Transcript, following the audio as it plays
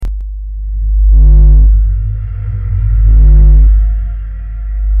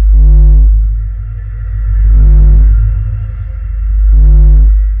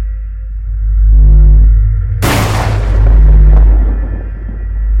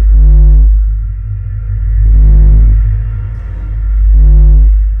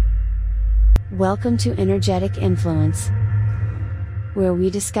Welcome to Energetic Influence, where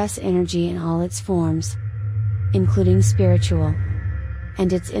we discuss energy in all its forms, including spiritual,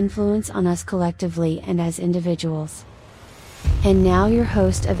 and its influence on us collectively and as individuals. And now your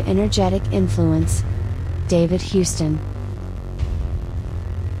host of Energetic Influence, David Houston.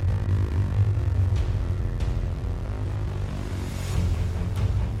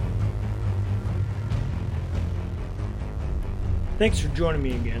 Thanks for joining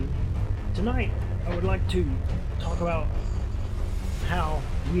me again. Tonight, I would like to talk about how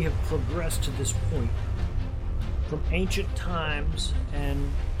we have progressed to this point from ancient times, and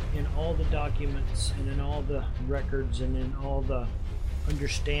in all the documents and in all the records and in all the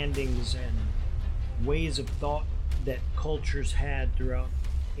understandings and ways of thought that cultures had throughout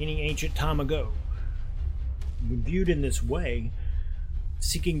any ancient time ago. When viewed in this way,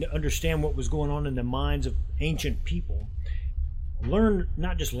 seeking to understand what was going on in the minds of ancient people,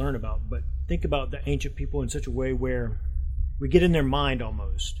 not just learn about, but think about the ancient people in such a way where we get in their mind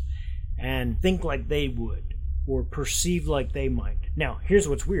almost and think like they would or perceive like they might. Now, here's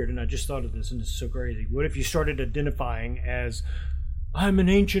what's weird, and I just thought of this and it's so crazy. What if you started identifying as, I'm an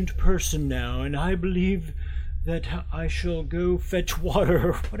ancient person now and I believe that I shall go fetch water,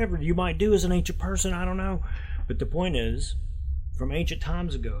 or whatever you might do as an ancient person, I don't know. But the point is, from ancient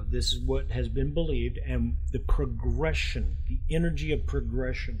times ago, this is what has been believed, and the progression, the energy of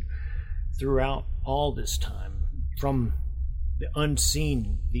progression throughout all this time, from the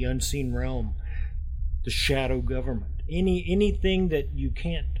unseen realm, the shadow government, anything that you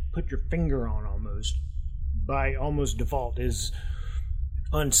can't put your finger on almost, by almost default, is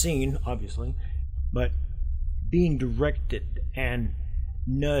unseen, obviously, but being directed and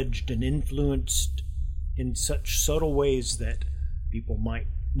nudged and influenced in such subtle ways that people might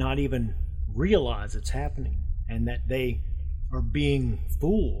not even realize it's happening, and that they are being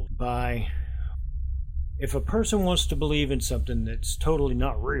fooled by. If a person wants to believe in something that's totally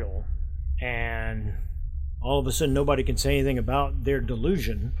not real, and all of a sudden nobody can say anything about their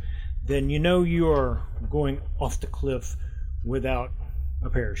delusion, then you know you are going off the cliff without a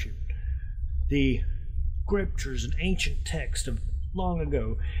parachute. The scriptures and ancient texts of long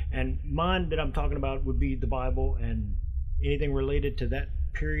ago, and mine that I'm talking about would be the Bible and anything related to that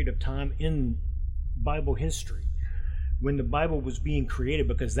period of time in Bible history, when the Bible was being created,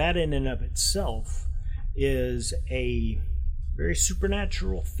 because that in and of itself is a very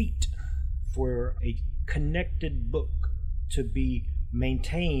supernatural feat for a connected book to be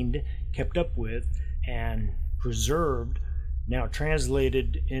maintained, kept up with, and preserved, now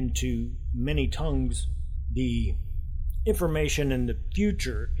translated into many tongues. The information in the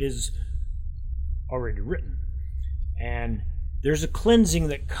future is already written. And there's a cleansing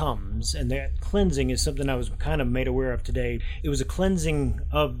that comes, and that cleansing is something I was kind of made aware of today. It was a cleansing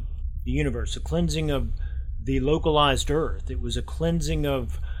of the universe, a cleansing of the localized earth. It was a cleansing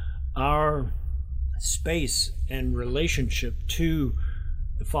of our space and relationship to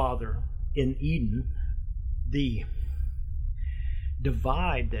the Father in Eden. The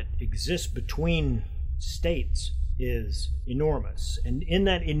divide that exists between states is enormous, and in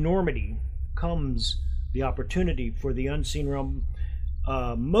that enormity comes the opportunity for the unseen realm.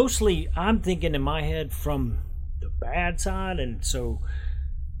 Mostly, I'm thinking in my head from the bad side, and so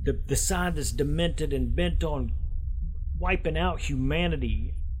the side that's demented and bent on wiping out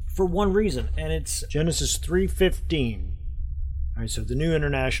humanity for one reason, and it's Genesis 3:15. All right, so the New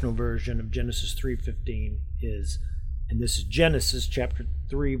International Version of Genesis 3:15 is, and this is Genesis chapter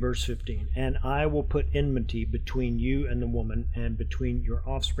 3, verse 15, and I will put enmity between you and the woman, and between your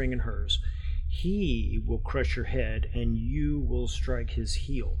offspring and hers. He will crush your head, and you will strike his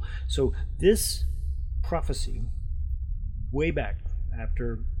heel. So this prophecy, way back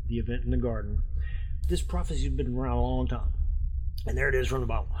after the event in the garden, this prophecy has been around a long time. And there it is from the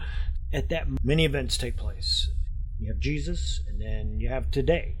Bible. At that, many events take place. You have Jesus, and then you have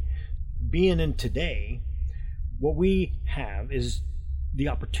today. Being in today, what we have is the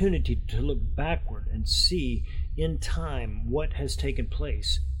opportunity to look backward and see in time what has taken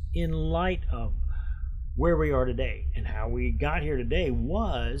place in light of where we are today. And how we got here today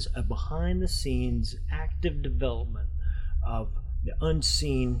was a behind-the-scenes active development of the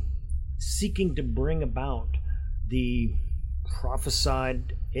unseen, seeking to bring about the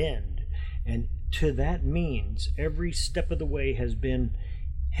prophesied end. And to that means every step of the way has been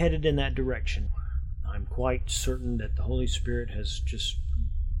headed in that direction. I'm quite certain that the Holy Spirit has just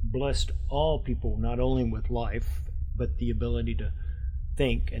blessed all people, not only with life, but the ability to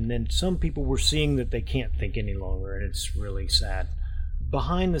think. And then some people were seeing that they can't think any longer, and it's really sad.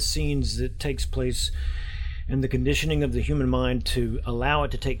 Behind the scenes, that takes place, and the conditioning of the human mind to allow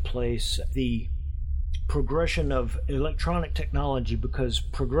it to take place, the progression of electronic technology, because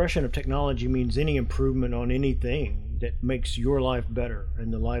progression of technology means any improvement on anything that makes your life better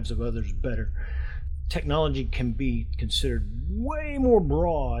and the lives of others better. Technology can be considered way more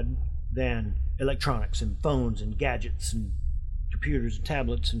broad than electronics and phones and gadgets and computers and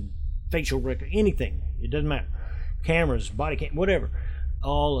tablets and facial recognition, anything. It doesn't matter. Cameras, body cam, whatever.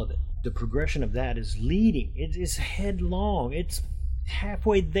 All of it. The progression of that is leading. It is headlong. It's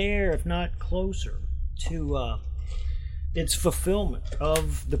halfway there, if not closer, to its fulfillment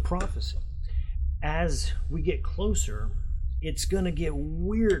of the prophecy. As we get closer, it's going to get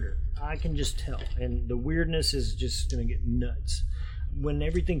weirder. I can just tell. And the weirdness is just going to get nuts. When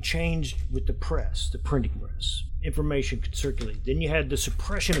everything changed with the press, the printing press, information could circulate. Then you had the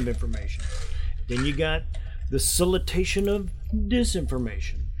suppression of information. Then you got the solicitation of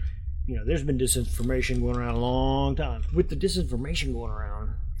disinformation. You know, there's been disinformation going around a long time. With the disinformation going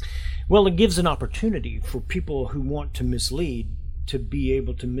around, well, it gives an opportunity for people who want to mislead to be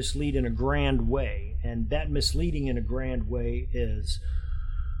able to mislead in a grand way. And that misleading in a grand way is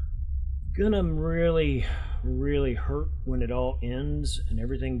gonna really, really hurt when it all ends and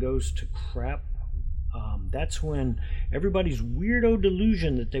everything goes to crap. That's when everybody's weirdo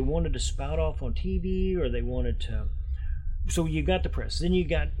delusion that they wanted to spout off on TV, or they wanted to. So you got the press, then you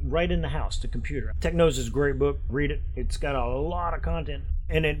got right in the house, the computer. Technos is a great book, read it. It's got a lot of content,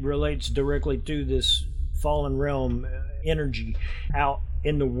 and it relates directly to this fallen realm energy out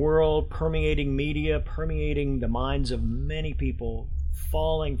in the world, permeating media, permeating the minds of many people,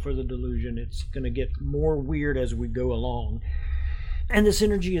 falling for the delusion. It's going to get more weird as we go along. And this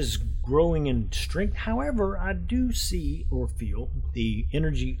energy is growing in strength. However, I do see or feel the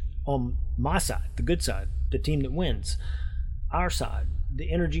energy on my side, the good side, the team that wins, our side.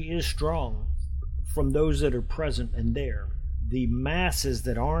 The energy is strong from those that are present and there. The masses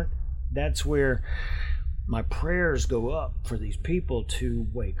that aren't, that's where my prayers go up for these people to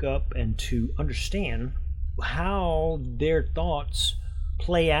wake up and to understand how their thoughts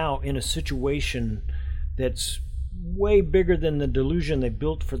play out in a situation that's way bigger than the delusion they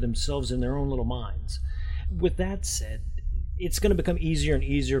built for themselves in their own little minds. With that said, it's going to become easier and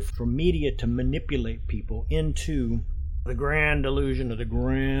easier for media to manipulate people into the grand delusion or the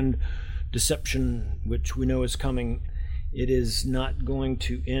grand deception, which we know is coming. It is not going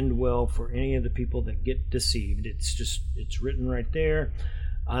to end well for any of the people that get deceived. It's written right there.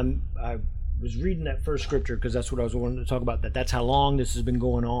 I was reading that first scripture because that's what I was wanting to talk about. That's how long this has been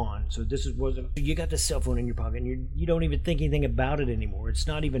going on. So you got the cell phone in your pocket and you don't even think anything about it anymore. It's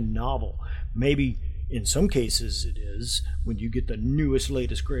not even novel. Maybe in some cases it is when you get the newest,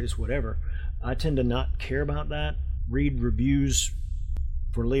 latest, greatest, whatever. I tend to not care about that. Read reviews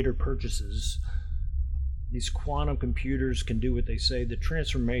for later purchases. These quantum computers can do what they say. The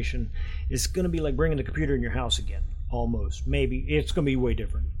transformation is going to be like bringing the computer in your house again, almost. Maybe it's going to be way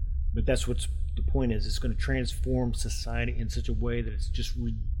different. But that's what's the point is. It's going to transform society in such a way that it's just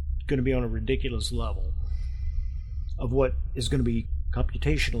going to be on a ridiculous level of what is going to be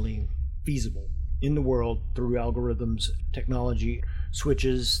computationally feasible in the world through algorithms, technology,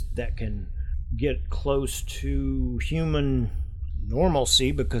 switches that can get close to human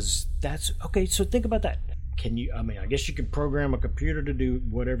normalcy, because that's okay. So think about that. I guess you can program a computer to do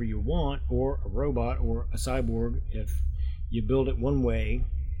whatever you want, or a robot or a cyborg. If you build it one way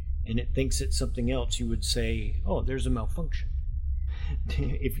and it thinks it's something else, you would say, oh, there's a malfunction.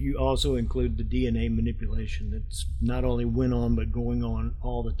 If you also include the DNA manipulation that's not only went on but going on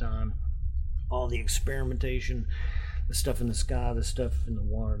all the time, all the experimentation, the stuff in the sky, the stuff in the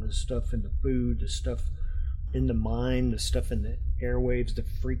water, the stuff in the food, the stuff in the mind, the stuff in the airwaves, the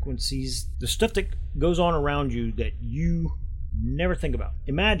frequencies, the stuff that goes on around you that you never think about.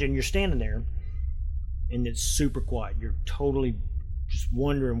 Imagine you're standing there and it's super quiet. You're totally just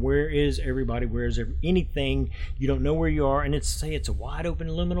wondering, where is everybody? Where is anything? You don't know where you are, and it's a wide open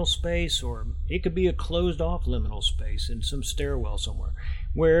liminal space, or it could be a closed off liminal space in some stairwell somewhere.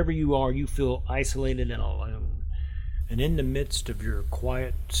 Wherever you are, you feel isolated and alone. And in the midst of your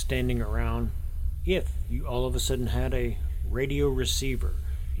quiet standing around, if you all of a sudden had a radio receiver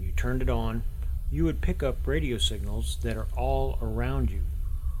and you turned it on, you would pick up radio signals that are all around you,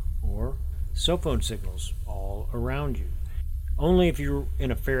 or cell phone signals all around you. Only if you're in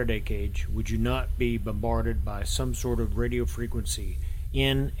a Faraday cage would you not be bombarded by some sort of radio frequency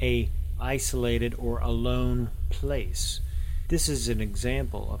in a isolated or alone place. This is an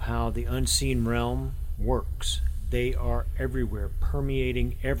example of how the unseen realm works. They are everywhere,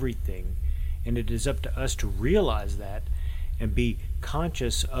 permeating everything, and it is up to us to realize that and be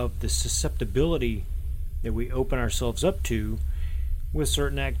conscious of the susceptibility that we open ourselves up to with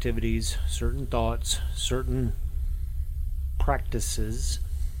certain activities, certain thoughts, certain practices,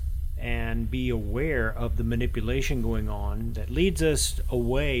 and be aware of the manipulation going on that leads us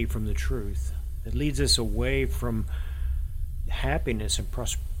away from the truth, that leads us away from happiness and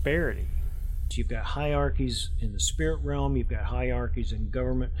prosperity. So you've got hierarchies in the spirit realm, you've got hierarchies in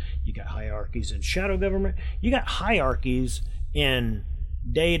government, you got hierarchies in shadow government, you got hierarchies in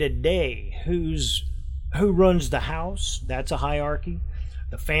day to day. Who runs the house? That's a hierarchy.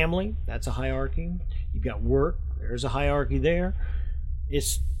 The family, that's a hierarchy. You've got work, there's a hierarchy there.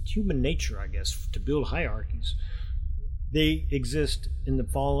 It's human nature, I guess, to build hierarchies. They exist in the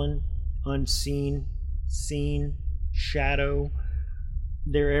fallen, unseen, seen, shadow.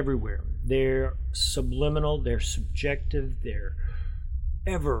 They're everywhere. They're subliminal, they're subjective, they're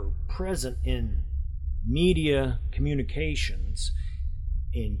ever present in media communications,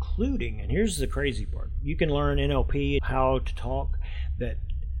 including, and here's the crazy part, you can learn NLP, how to talk, that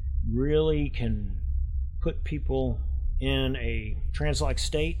really can put people in a trance-like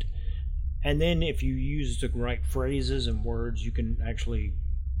state, and then if you use the right phrases and words, you can actually,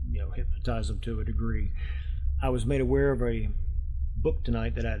 hypnotize them to a degree. I was made aware of a book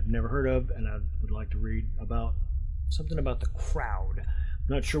tonight that I've never heard of, and I would like to read about something about the crowd.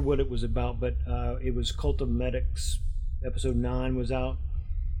 I'm not sure what it was about, but it was Cult of Medics, episode 9 was out,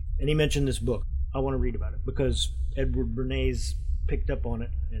 and he mentioned this book. I want to read about it because Edward Bernays picked up on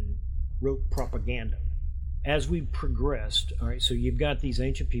it and wrote propaganda. As we progressed, all right, so you've got these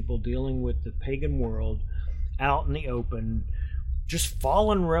ancient people dealing with the pagan world out in the open, just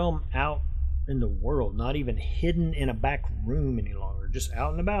fallen realm out in the world, not even hidden in a back room any longer, just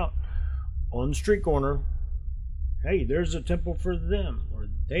out and about on the street corner. Hey, there's a temple for them, or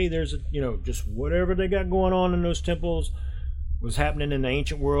hey, there's a, just whatever they got going on in those temples was happening in the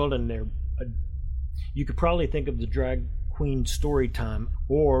ancient world. And you could probably think of the drag queen story time,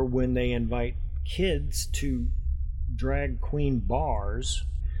 or when they invite kids to drag queen bars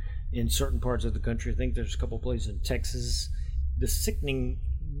in certain parts of the country. I think there's a couple places in Texas. The sickening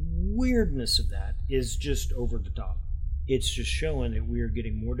weirdness of that is just over the top. It's just showing that we are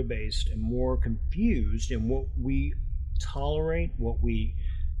getting more debased and more confused in what we tolerate, what we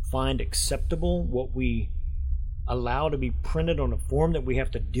find acceptable, what we allow to be printed on a form that we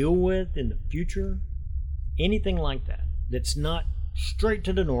have to deal with in the future. Anything like that that's not straight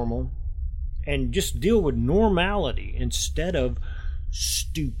to the normal, and just deal with normality instead of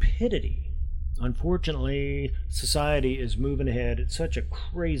stupidity. Unfortunately, society is moving ahead at such a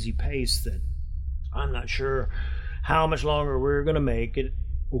crazy pace that I'm not sure how much longer we're going to make it,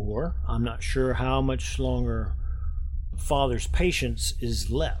 or I'm not sure how much longer Father's patience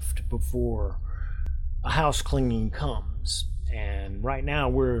is left before a house cleaning comes. And right now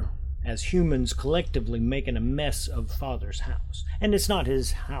we're, as humans, collectively making a mess of Father's house. And it's not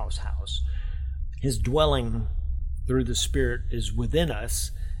his house. His dwelling through the Spirit is within us,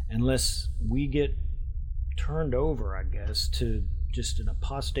 unless we get turned over, I guess, to just an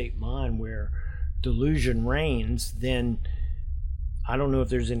apostate mind where delusion reigns. Then I don't know if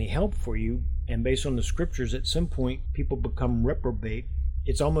there's any help for you. And based on the scriptures, at some point people become reprobate.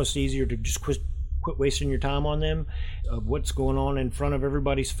 It's almost easier to just quit wasting your time on them, of what's going on in front of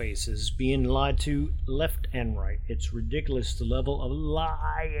everybody's faces, being lied to left and right. It's ridiculous, the level of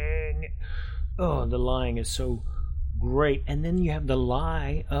lying. Oh, the lying is so great. And then you have the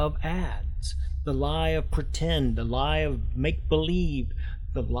lie of ads, the lie of pretend, the lie of make-believe,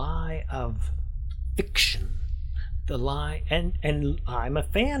 the lie of fiction, the lie, and I'm a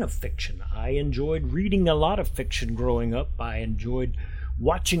fan of fiction. I enjoyed reading a lot of fiction growing up. I enjoyed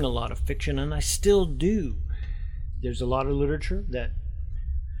watching a lot of fiction, and I still do. There's a lot of literature that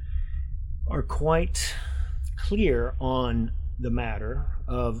are quite clear on the matter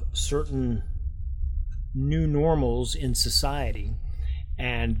of certain new normals in society,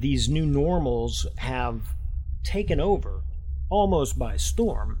 and these new normals have taken over almost by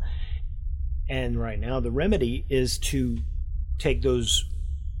storm. And right now the remedy is to take those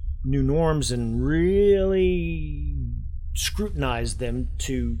new norms and really scrutinize them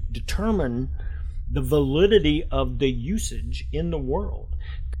to determine the validity of the usage in the world.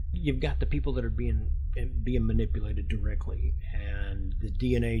 You've got the people that are being manipulated directly, and the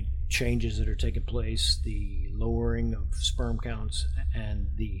DNA changes that are taking place, the lowering of sperm counts, and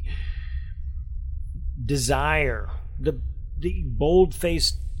the desire, the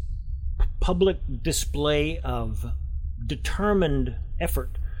bold-faced public display of determined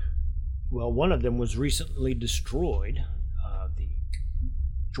effort. Well, one of them was recently destroyed, the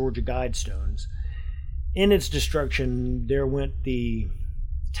Georgia Guidestones. In its destruction, there went the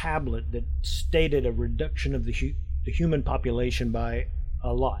tablet that stated a reduction of the the human population by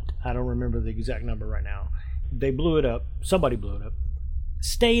a lot. I don't remember the exact number right now. They blew it up. Somebody blew it up.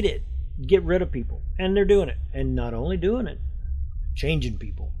 Stated, get rid of people. And they're doing it. And not only doing it, changing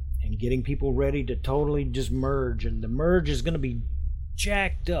people and getting people ready to totally just merge. And the merge is going to be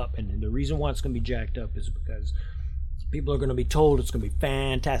jacked up. And the reason why it's going to be jacked up is because people are going to be told it's going to be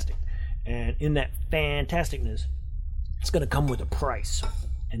fantastic. And in that fantasticness, it's going to come with a price.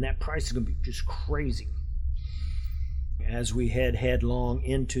 And that price is going to be just crazy. As we head headlong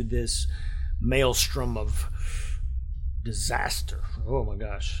into this maelstrom of disaster. Oh my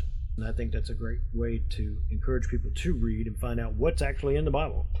gosh. And I think that's a great way to encourage people to read and find out what's actually in the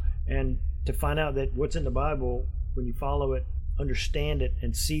Bible. And to find out that what's in the Bible, when you follow it, understand it,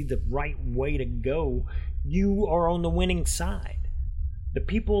 and see the right way to go, you are on the winning side. The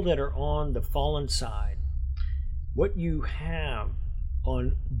people that are on the fallen side, what you have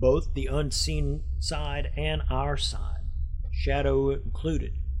on both the unseen side and our side, shadow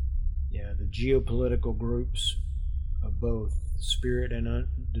included. Yeah, the geopolitical groups of both, the spirit and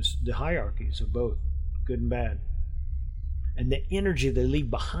the hierarchies of both, good and bad. And the energy they leave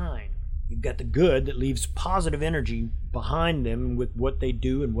behind. You've got the good that leaves positive energy behind them with what they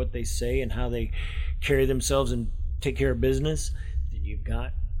do and what they say and how they carry themselves and take care of business. Then you've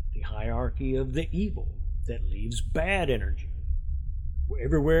got the hierarchy of the evil that leaves bad energy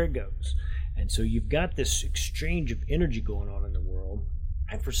everywhere it goes. And so you've got this exchange of energy going on in the world.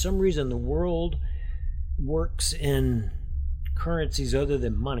 And for some reason, the world works in currencies other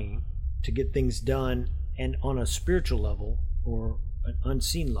than money to get things done. And on a spiritual level or an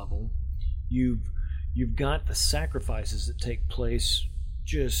unseen level, you've got the sacrifices that take place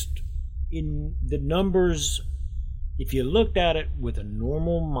just in the numbers. If you looked at it with a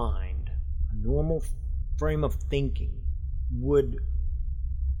normal mind, a normal frame of thinking, would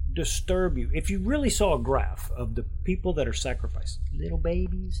disturb you. If you really saw a graph of the people that are sacrificed, little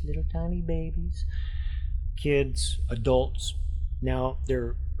babies, little tiny babies, kids, adults. Now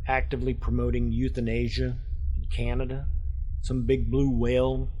they're actively promoting euthanasia in Canada. Some big blue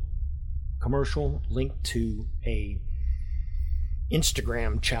whale commercial linked to a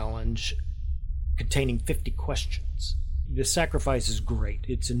Instagram challenge containing 50 questions. The sacrifice is great.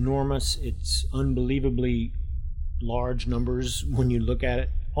 It's enormous. It's unbelievably large numbers when you look at it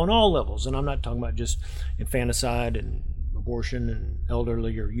on all levels. And I'm not talking about just infanticide and abortion and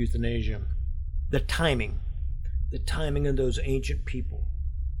elderly or euthanasia. The timing of those ancient people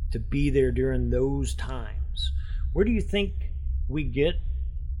to be there during those times. Where do you think we get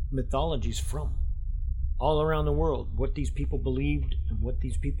mythologies from? All around the world. What these people believed and what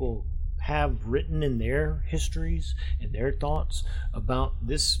these people have written in their histories and their thoughts about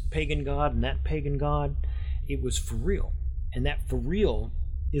this pagan god and that pagan god. It was for real. And that for real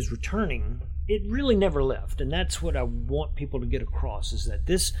is returning. It really never left. And that's what I want people to get across, is that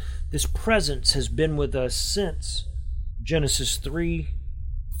this presence has been with us since Genesis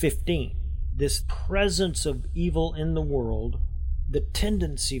 3:15. This presence of evil in the world, the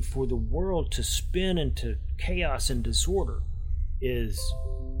tendency for the world to spin into chaos and disorder, is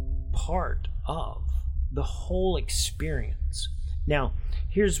part of the whole experience. Now,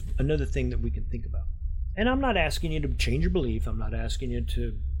 here's another thing that we can think about. And I'm not asking you to change your belief. I'm not asking you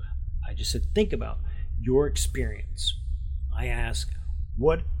to, I just said think about your experience. I ask,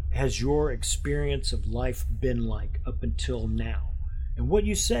 what has your experience of life been like up until now? And what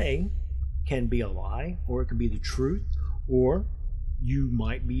you say can be a lie, or it can be the truth, or you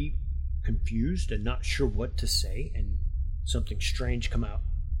might be confused and not sure what to say, and something strange come out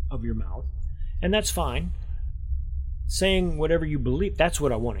of your mouth. And that's fine. Saying whatever you believe, that's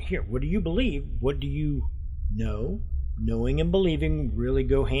what I want to hear. What do you believe? What do you know? Knowing and believing really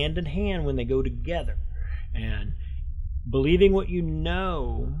go hand in hand when they go together. And believing what you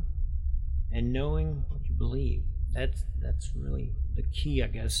know and knowing what you believe, that's really the key, I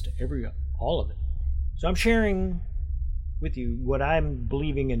guess, to all of it. So I'm sharing with you what I'm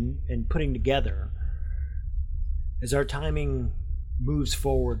believing and putting together as our timing moves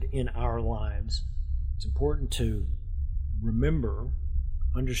forward in our lives. It's important to remember,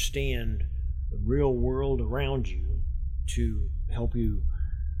 understand the real world around you to help you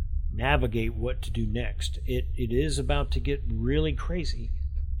navigate what to do next. It is about to get really crazy,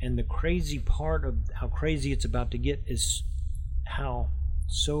 and the crazy part of how crazy it's about to get is how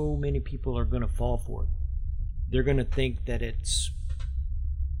so many people are going to fall for it. They're going to think that it's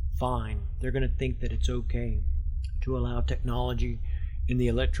fine. They're going to think that it's okay to allow technology in the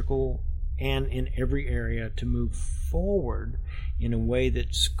electrical and in every area to move forward in a way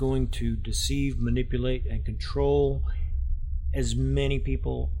that's going to deceive, manipulate, and control as many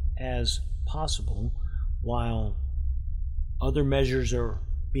people as possible, while Other measures are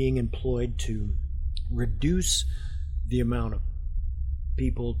being employed to reduce the amount of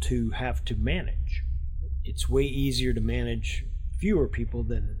people to have to manage. It's way easier to manage fewer people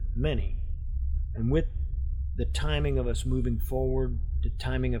than many. And with the timing of us moving forward, the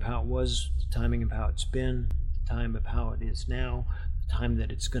timing of how it was, the timing of how it's been, the time of how it is now, the time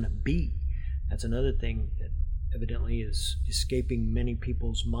that it's going to be, that's another thing that evidently is escaping many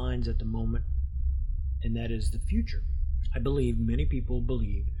people's minds at the moment, and that is the future. I believe many people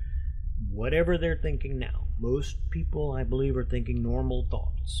believe whatever they're thinking now. Most people, I believe, are thinking normal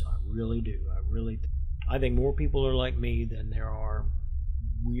thoughts. I really do. I think more people are like me than there are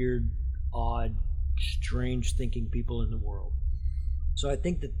weird, odd, strange thinking people in the world. So I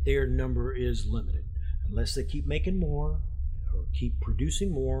think that their number is limited. Unless they keep making more or keep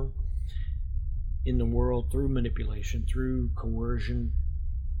producing more in the world through manipulation, through coercion,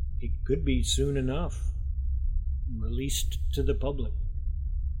 it could be soon enough released to the public.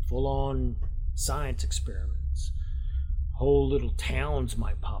 Full-on science experiments. Whole little towns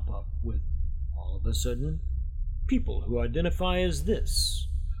might pop up with, all of a sudden, people who identify as this.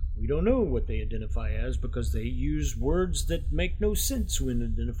 We don't know what they identify as because they use words that make no sense when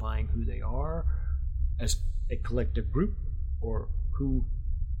identifying who they are as a collective group or who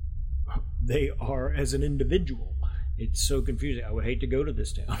they are as an individual. It's so confusing. I would hate to go to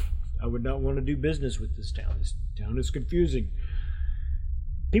this town. I would not want to do business with this town. This town is confusing.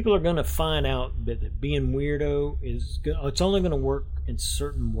 People are going to find out that being weirdo it's only going to work in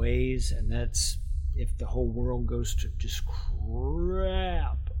certain ways, and that's if the whole world goes to just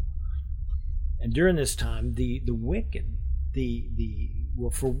crap. And during this time, the wicked, well,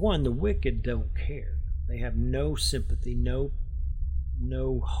 for one, the wicked don't care. They have no sympathy,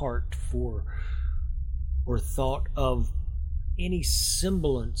 no heart for or thought of any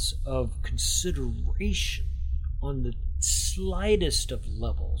semblance of consideration on the slightest of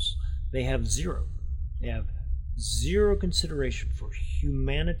levels. They have zero. They have zero consideration for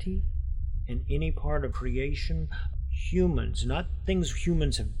humanity and any part of creation. Humans, not things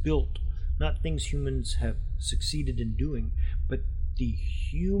humans have built, not things humans have succeeded in doing, but the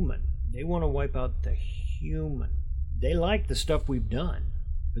human. They want to wipe out the human. They like the stuff we've done,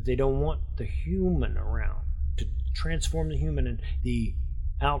 but they don't want the human around to transform the human, and the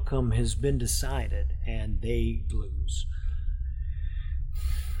outcome has been decided and they lose.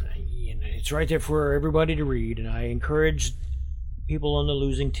 It's right there for everybody to read, and I encourage people on the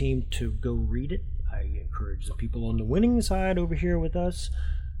losing team to go read it. I encourage the people on the winning side over here with us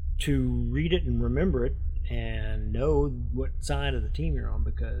to read it and remember it and know what side of the team you're on,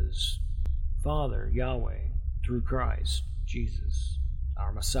 because Father, Yahweh, through Christ, Jesus,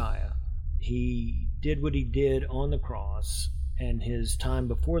 our Messiah, he did what he did on the cross, and his time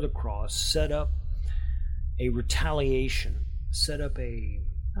before the cross set up a retaliation, set up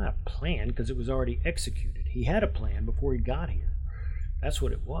not a plan, because it was already executed. He had a plan before he got here. That's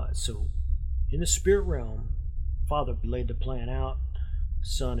what it was. So in the spirit realm, Father laid the plan out. The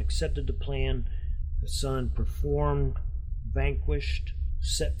Son accepted the plan. The Son performed, vanquished,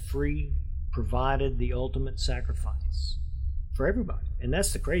 set free, provided the ultimate sacrifice for everybody. And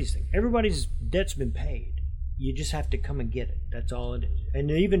that's the crazy thing. Everybody's debt's been paid. You just have to come and get it. That's all it is.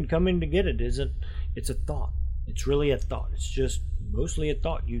 And even coming to get it it's a thought. It's really a thought. It's just mostly a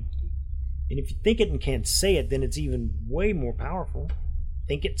thought. And if you think it and can't say it, then it's even way more powerful.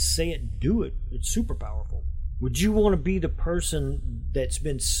 Think it, say it, do it. It's super powerful. Would you want to be the person that's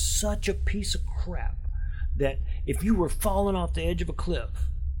been such a piece of crap that if you were falling off the edge of a cliff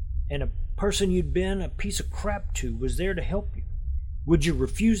and a person you'd been a piece of crap to was there to help you, would you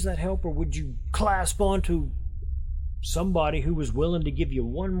refuse that help, or would you clasp onto somebody who was willing to give you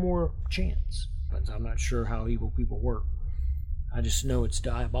one more chance? I'm not sure how evil people work. I just know it's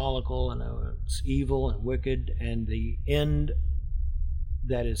diabolical. I know it's evil and wicked, and the end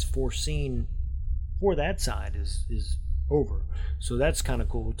that is foreseen for that side is over. So that's kind of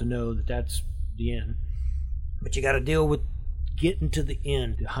cool to know that that's the end. But you got to deal with getting to the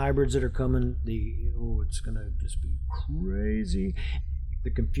end. The hybrids that are coming, it's going to just be crazy.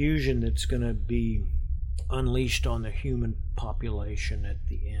 The confusion that's going to be unleashed on the human population at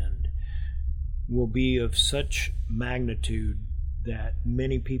the end will be of such magnitude that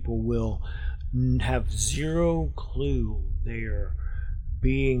many people will have zero clue they are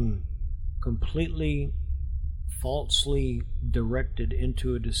being completely falsely directed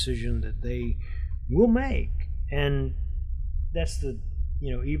into a decision that they will make. And that's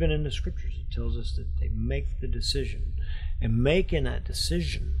even in the scriptures it tells us that they make the decision, and making that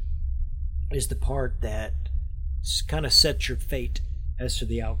decision is the part that kind of sets your fate as to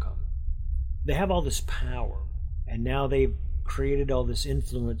the outcome. They have all this power, and now they've created all this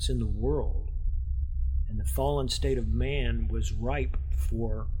influence in the world. And the fallen state of man was ripe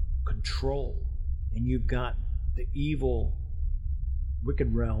for control. And you've got the evil,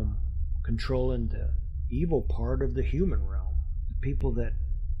 wicked realm controlling the evil part of the human realm. The people that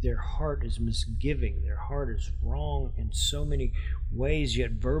their heart is misgiving, their heart is wrong in so many ways,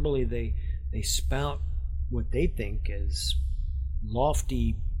 yet verbally they spout what they think is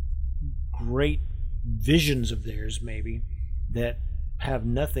lofty, great visions of theirs, maybe, that have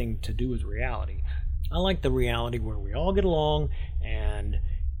nothing to do with reality. I like the reality where we all get along, and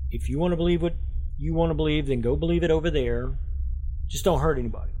if you want to believe what you want to believe, then go believe it over there. Just don't hurt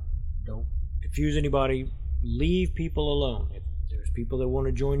anybody. Don't confuse anybody. Leave people alone. If there's people that want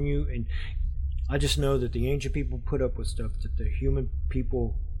to join you, and I just know that the ancient people put up with stuff that the human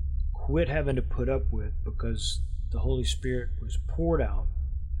people quit having to put up with, because the Holy Spirit was poured out,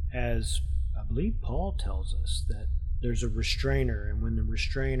 as I believe Paul tells us, that there's a restrainer, and when the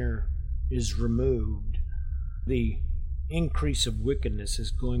restrainer is removed, the increase of wickedness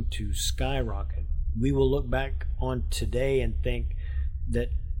is going to skyrocket. We will look back on today and think that,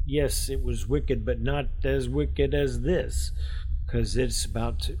 yes, it was wicked, but not as wicked as this, because it's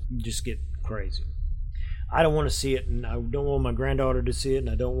about to just get crazy. I don't want to see it, and I don't want my granddaughter to see it, and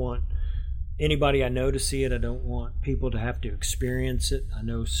I don't want anybody I know to see it. I don't want people to have to experience it. I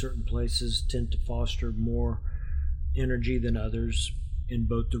know certain places tend to foster more energy than others in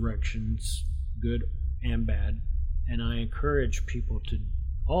both directions, good and bad. And I encourage people to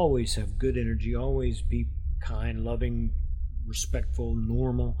always have good energy, always be kind, loving, respectful,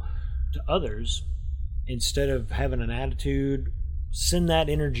 normal to others. Instead of having an attitude, send that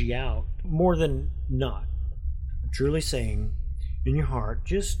energy out more than not. I'm truly saying, in your heart,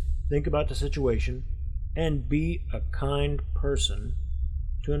 just think about the situation and be a kind person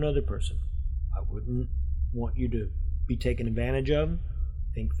to another person. I wouldn't want you to be taken advantage of.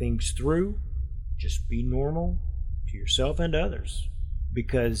 Think things through. Just be normal to yourself and others,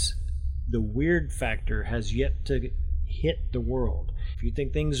 because the weird factor has yet to hit the world. If you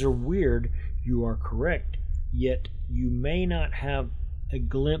think things are weird, you are correct, yet you may not have a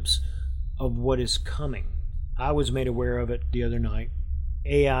glimpse of what is coming. I was made aware of it the other night.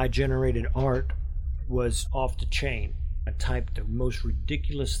 AI generated art was off the chain. I typed the most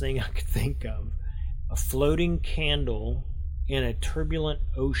ridiculous thing I could think of. A floating candle in a turbulent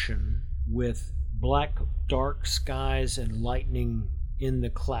ocean with black dark skies and lightning in the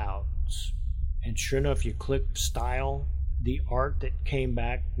clouds. And sure enough, you click style, the art that came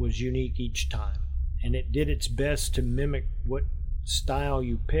back was unique each time. And it did its best to mimic what style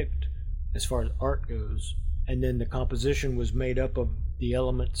you picked as far as art goes. And then the composition was made up of the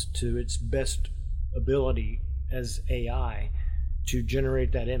elements to its best ability as AI to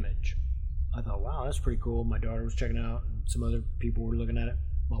generate that image. I thought, wow, that's pretty cool. My daughter was checking it out, and some other people were looking at it,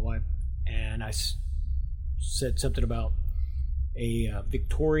 my wife. And I said something about a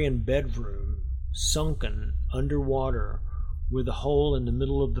Victorian bedroom sunken underwater with a hole in the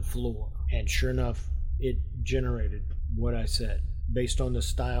middle of the floor. And sure enough, it generated what I said based on the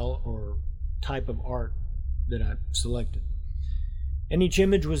style or type of art that I selected. And each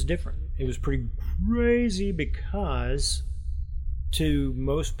image was different. It was pretty crazy, because to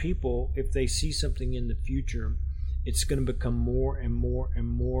most people, if they see something in the future, it's going to become more and more and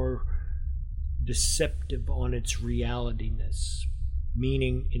more deceptive on its realityness.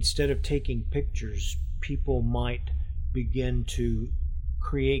 Meaning, instead of taking pictures, people might begin to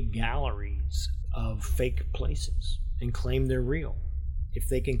create galleries of fake places and claim they're real. If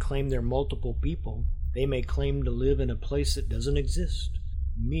they can claim they're multiple people, they may claim to live in a place that doesn't exist.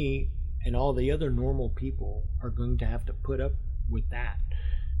 Me and all the other normal people are going to have to put up with that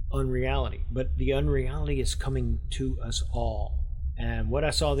unreality. But the unreality is coming to us all. And what I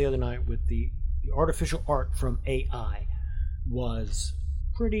saw the other night with the artificial art from AI was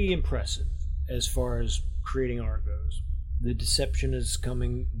pretty impressive as far as creating art goes. The deception is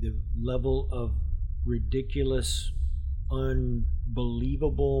coming. The level of ridiculous,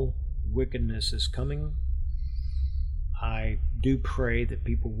 unbelievable wickedness is coming. I do pray that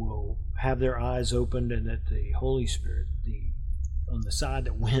people will have their eyes opened, and that the Holy Spirit, on the side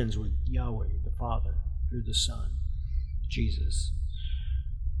that wins with Yahweh, the Father, through the Son, Jesus,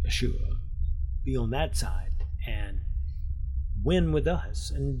 Yeshua, be on that side and win with us,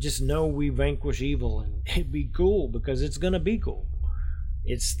 and just know we vanquish evil, and it'd be cool, because it's going to be cool.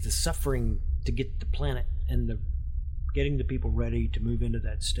 It's the suffering to get the planet and the getting the people ready to move into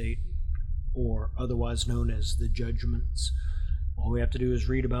that state, or otherwise known as the judgments. All we have to do is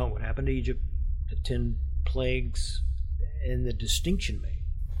read about what happened to Egypt, the 10 plagues, and the distinction made.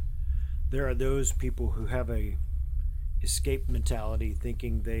 There are those people who have a escape mentality,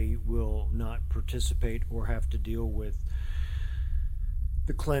 thinking they will not participate or have to deal with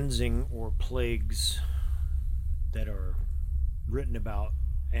the cleansing or plagues that are written about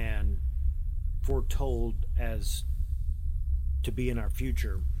and foretold as to be in our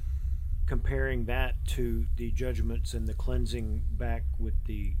future, comparing that to the judgments and the cleansing back with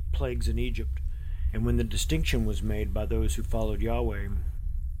the plagues in Egypt. And when the distinction was made by those who followed Yahweh,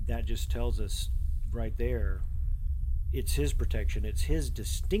 that just tells us right there, it's his protection, it's his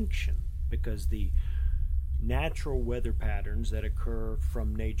distinction, because the natural weather patterns that occur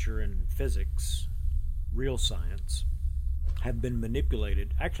from nature and physics, real science, have been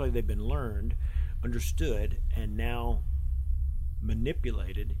manipulated. Actually, they've been learned, understood, and now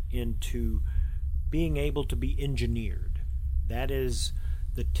manipulated into being able to be engineered. That is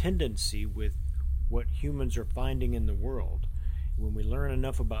the tendency with what humans are finding in the world. When we learn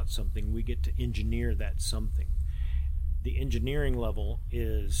enough about something, we get to engineer that something. The engineering level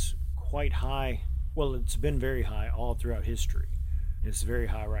is quite high. Well, it's been very high all throughout history. It's very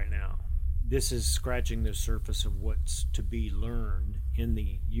high right now. This is scratching the surface of what's to be learned in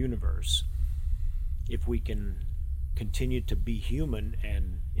the universe if we can continue to be human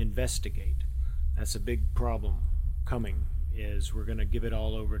and investigate. That's a big problem coming, is we're going to give it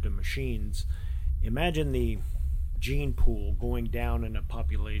all over to machines. Imagine the gene pool going down in a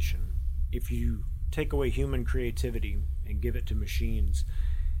population. If you take away human creativity and give it to machines,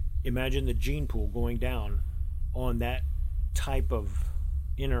 imagine the gene pool going down on that type of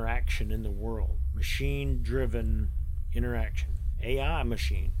interaction in the world. Machine-driven interaction. AI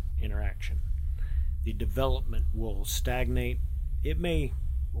machine interaction. The development will stagnate. It may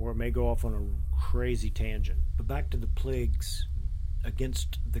go off on a crazy tangent. But back to the plagues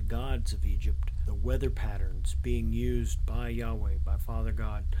against the gods of Egypt, the weather patterns being used by Yahweh, by Father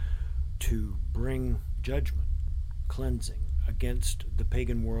God, to bring judgment, cleansing against the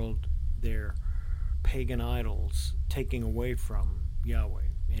pagan world, their pagan idols, taking away from Yahweh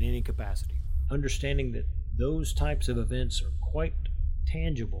in any capacity. Understanding that those types of events are quite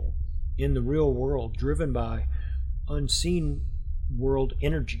tangible in the real world, driven by unseen world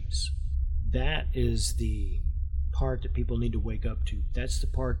energies. That is the part that people need to wake up to. That's the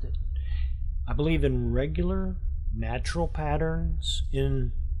part that I believe in regular natural patterns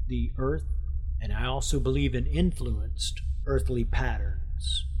in the earth, and I also believe in influenced earthly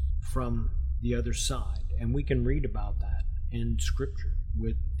patterns from the other side. And we can read about that in Scripture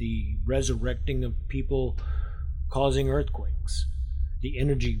with the resurrecting of people causing earthquakes, the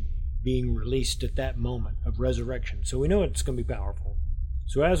energy being released at that moment of resurrection. So we know it's going to be powerful.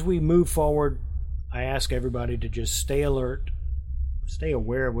 So as we move forward, I ask everybody to just stay alert, stay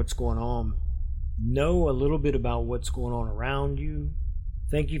aware of what's going on, know a little bit about what's going on around you.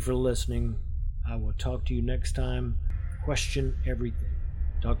 Thank you for listening. I will talk to you next time. Question everything.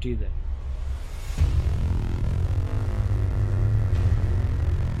 Talk to you then.